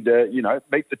and,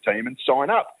 meet the team and sign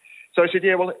up? So I said,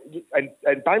 yeah, well,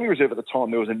 and Bailey Reserve at the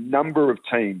time, there was a number of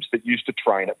teams that used to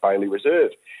train at Bailey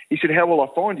Reserve. He said, how will I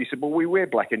find you? He said, well, we wear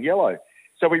black and yellow.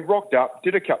 So we rocked up,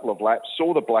 did a couple of laps,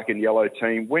 saw the black and yellow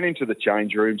team, went into the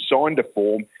change room, signed a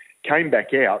form, came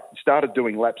back out, started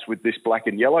doing laps with this black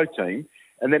and yellow team.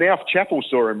 And then Alf Chappell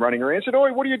saw him running around and said,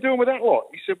 oh, what are you doing with that lot?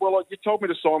 He said, well, you told me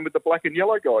to sign with the black and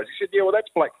yellow guys. He said, yeah, well, that's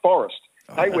Black Forest.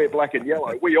 They wear black and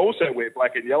yellow. We also wear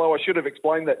black and yellow. I should have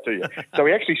explained that to you. So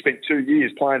he actually spent 2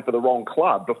 years playing for the wrong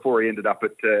club before he ended up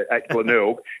at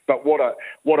Glenelg. But what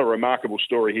a remarkable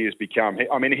story he has become.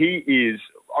 I mean, he is.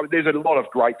 There's a lot of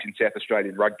greats in South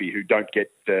Australian rugby who don't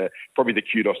get probably the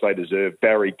kudos they deserve.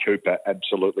 Barry Cooper,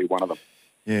 absolutely one of them.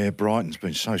 Yeah, Brighton's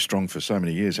been so strong for so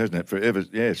many years, hasn't it? Forever,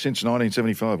 yeah, since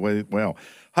 1975. Wow.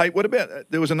 Hey, what about,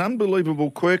 there was an unbelievable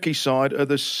quirky side of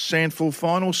the Sandful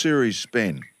final series,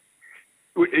 Ben.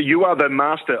 You are the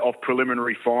master of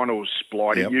preliminary finals,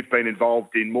 Blighty. Yep. You've been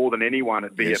involved in more than anyone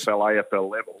at VFL,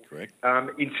 AFL level. Correct.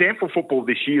 In Sandful football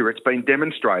this year, it's been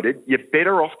demonstrated you're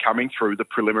better off coming through the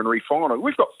preliminary final.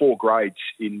 We've got 4 grades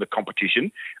in the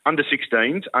competition, under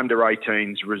 16s, under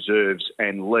 18s, reserves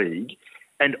and league.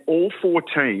 And all 4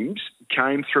 teams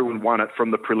came through and won it from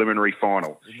the preliminary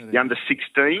final. The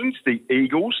under-16s, the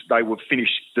Eagles, they were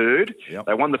finished third. Yep.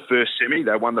 They won the first semi.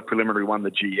 They won the preliminary, won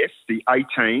the GF. The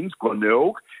 18s,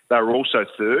 Glenelg, they were also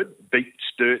third, beat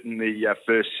Sturt in the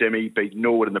first semi, beat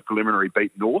Norwood in the preliminary,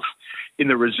 beat North. In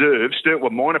the reserve, Sturt were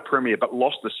minor premier but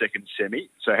lost the second semi,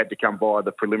 so had to come via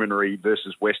the preliminary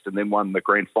versus West and then won the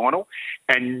grand final.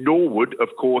 And Norwood, of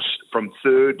course, from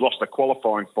third, lost the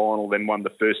qualifying final, then won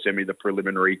the first semi, the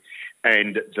preliminary,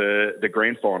 and the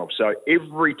grand final. So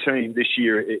every team this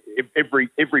year,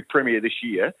 every premier this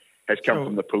year has come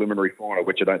from the preliminary final,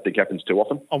 which I don't think happens too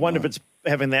often. I wonder if it's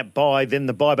having that bye, then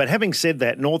the bye. But having said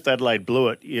that, North Adelaide blew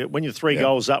it. When you're 3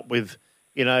 goals up with,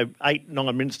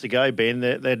 8-9 minutes to go, Ben,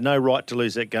 they had no right to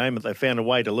lose that game, but they found a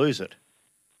way to lose it.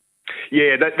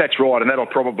 Yeah, that's right, and that'll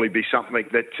probably be something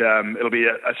that it'll be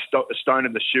a stone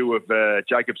in the shoe of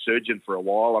Jacob Surgeon for a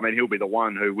while. I mean, he'll be the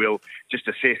one who will just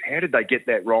assess how did they get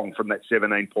that wrong from that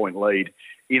 17-point lead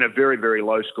in a very, very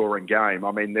low-scoring game.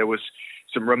 I mean, there was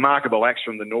some remarkable acts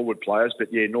from the Norwood players,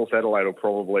 but yeah, North Adelaide will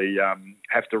probably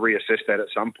have to reassess that at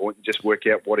some point and just work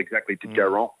out what exactly did go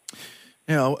wrong.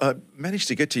 Now, managed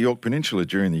to get to York Peninsula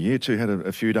during the year too, had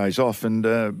a few days off, and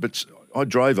but I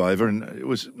drove over and it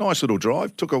was a nice little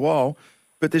drive, took a while,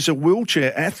 but there's a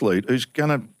wheelchair athlete who's going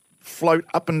to float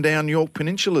up and down York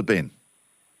Peninsula, Ben.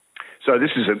 So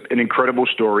this is an incredible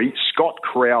story. Scott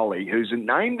Crowley, who's a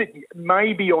name that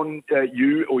may be on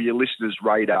you or your listeners'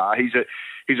 radar.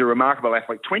 He's a remarkable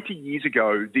athlete. 20 years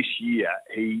ago this year,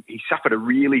 he suffered a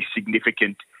really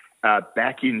significant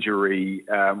back injury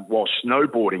while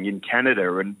snowboarding in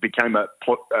Canada and became a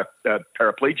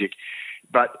paraplegic.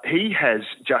 But he has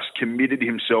just committed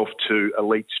himself to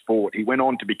elite sport. He went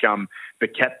on to become the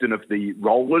captain of the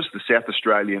Rollers, the South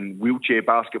Australian wheelchair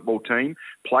basketball team,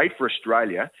 played for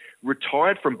Australia,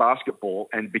 retired from basketball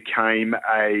and became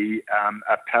a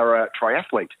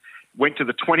para-triathlete. Went to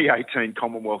the 2018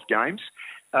 Commonwealth Games.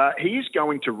 He is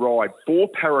going to ride for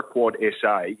Paraquad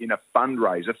SA in a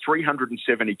fundraiser,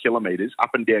 370 kilometres up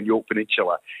and down York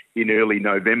Peninsula in early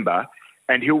November,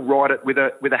 and he'll ride it with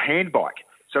a hand bike.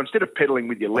 So instead of pedalling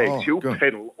with your legs, he'll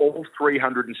pedal all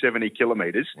 370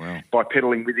 kilometres by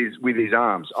pedalling with his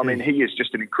arms. I mean, he is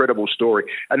just an incredible story.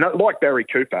 And like Barry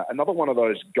Cooper, another one of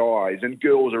those guys and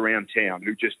girls around town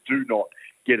who just do not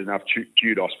get enough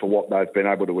kudos for what they've been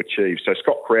able to achieve. So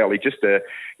Scott Crowley, just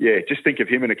think of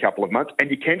him in a couple of months.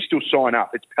 And you can still sign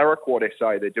up. It's Paraquad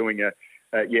SA. They're doing a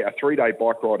 3-day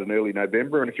bike ride in early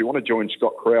November. And if you want to join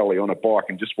Scott Crowley on a bike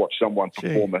and just watch someone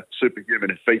perform a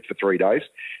superhuman feat for 3 days,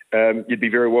 you'd be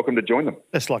very welcome to join them.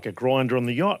 That's like a grinder on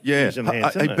the yacht. Yeah.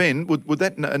 Hey, Ben, would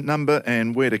that number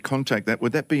and where to contact that,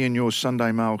 would that be in your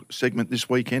Sunday Mail segment this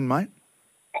weekend, mate?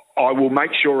 I will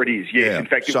make sure it is, yes. Yeah. In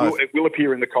fact, it will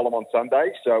appear in the column on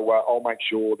Sunday, so I'll make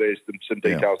sure there's some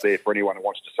details there for anyone who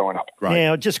wants to sign up. Great.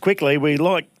 Now, just quickly, we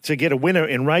like to get a winner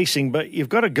in racing, but you've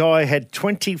got a guy who had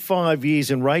 25 years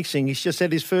in racing. He's just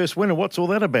had his first winner. What's all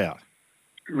that about?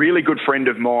 Really good friend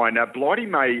of mine. Blighty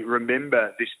may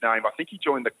remember this name. I think he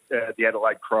joined the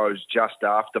Adelaide Crows just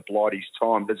after Blighty's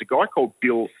time. There's a guy called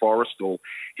Bill Forrestal.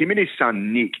 Him and his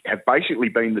son Nick have basically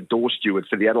been the door steward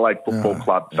for the Adelaide Football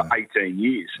Club for 18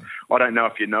 years. I don't know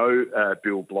if you know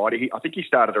Bill Blighty. I think he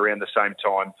started around the same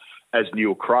time as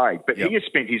Neil Craig, but he has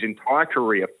spent his entire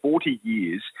career, 40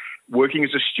 years, working as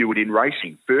a steward in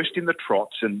racing, first in the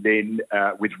trots and then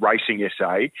with Racing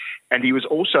SA. And he was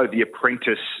also the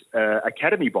apprentice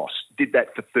academy boss, did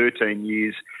that for 13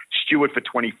 years, steward for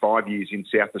 25 years in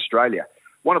South Australia.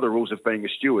 One of the rules of being a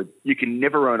steward, you can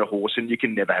never own a horse and you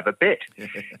can never have a bet.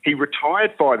 He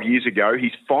retired 5 years ago.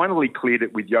 He's finally cleared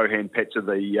it with Johan Petzer,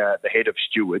 the head of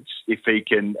stewards, if he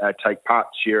can take part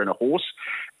share in a horse.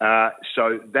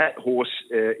 So that horse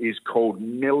is called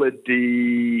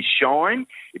Melody Shine.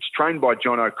 It's trained by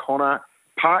John O'Connor,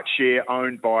 part share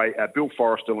owned by Bill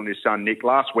Forrestal and his son Nick.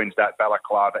 Last Wednesday at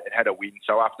Balaclava, it had a win.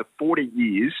 So after 40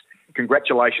 years,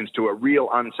 congratulations to a real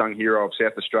unsung hero of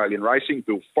South Australian racing,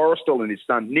 Bill Forrestal and his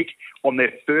son Nick, on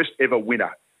their first ever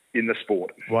winner in the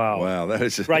sport. Wow, that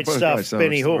is great stuff,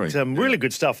 Benny Hook. Really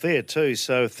good stuff there too.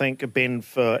 So thank Ben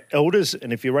for Elders.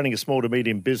 And if you're running a small to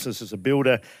medium business as a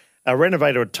builder, a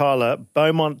renovator at Tyler,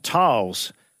 Beaumont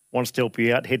Tiles wants to help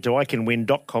you out. Head to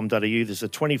iCanWin.com.au. There's a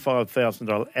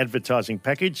 $25,000 advertising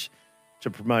package to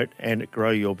promote and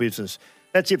grow your business.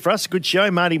 That's it for us. Good show.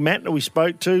 Marty Mattner we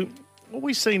spoke to. Well,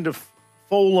 we seem to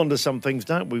fall onto some things,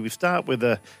 don't we? We start with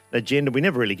an agenda. We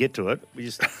never really get to it. We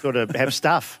just sort of have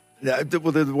stuff. Yeah,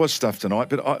 well, there was stuff tonight,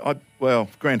 but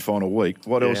grand final week.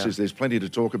 What else is there's plenty to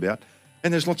talk about,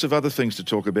 and there's lots of other things to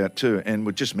talk about too. And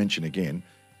we'll just mention again,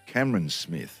 Cameron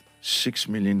Smith, $6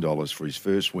 million for his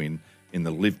first win in the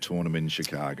Live tournament in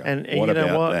Chicago. And what you know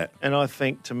about what? that? And I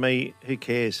think, to me, who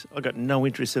cares? I got no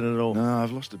interest in it at all. No,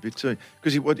 I've lost a bit too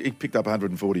because he picked up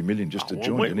 140 million just to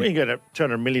join. We got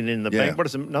 200 million in the bank. What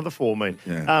does another 4 mean?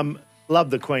 Yeah.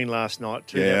 Loved the Queen last night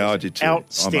too. Yeah, I did too.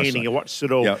 Outstanding. I watched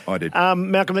it all. Yeah, I did.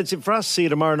 Malcolm, that's it for us. See you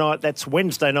tomorrow night. That's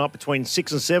Wednesday night between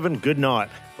 6 and 7. Good night.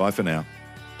 Bye for now.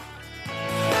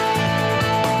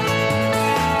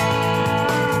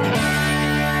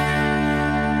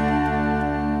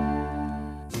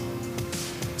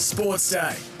 Sports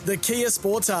Day. The Kia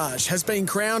Sportage has been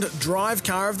crowned Drive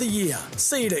Car of the Year.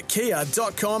 See it at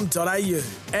kia.com.au.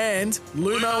 And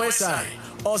Lumo SA.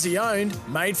 Aussie owned,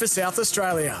 made for South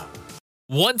Australia.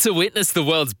 Want to witness the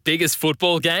world's biggest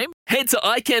football game? Head to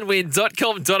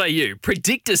iCanWin.com.au,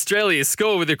 predict Australia's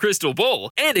score with a crystal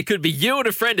ball, and it could be you and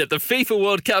a friend at the FIFA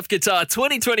World Cup Qatar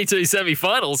 2022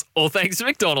 semi-finals, all thanks to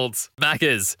McDonald's.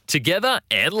 Maccas, together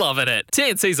and loving it.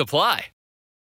 TNCs apply.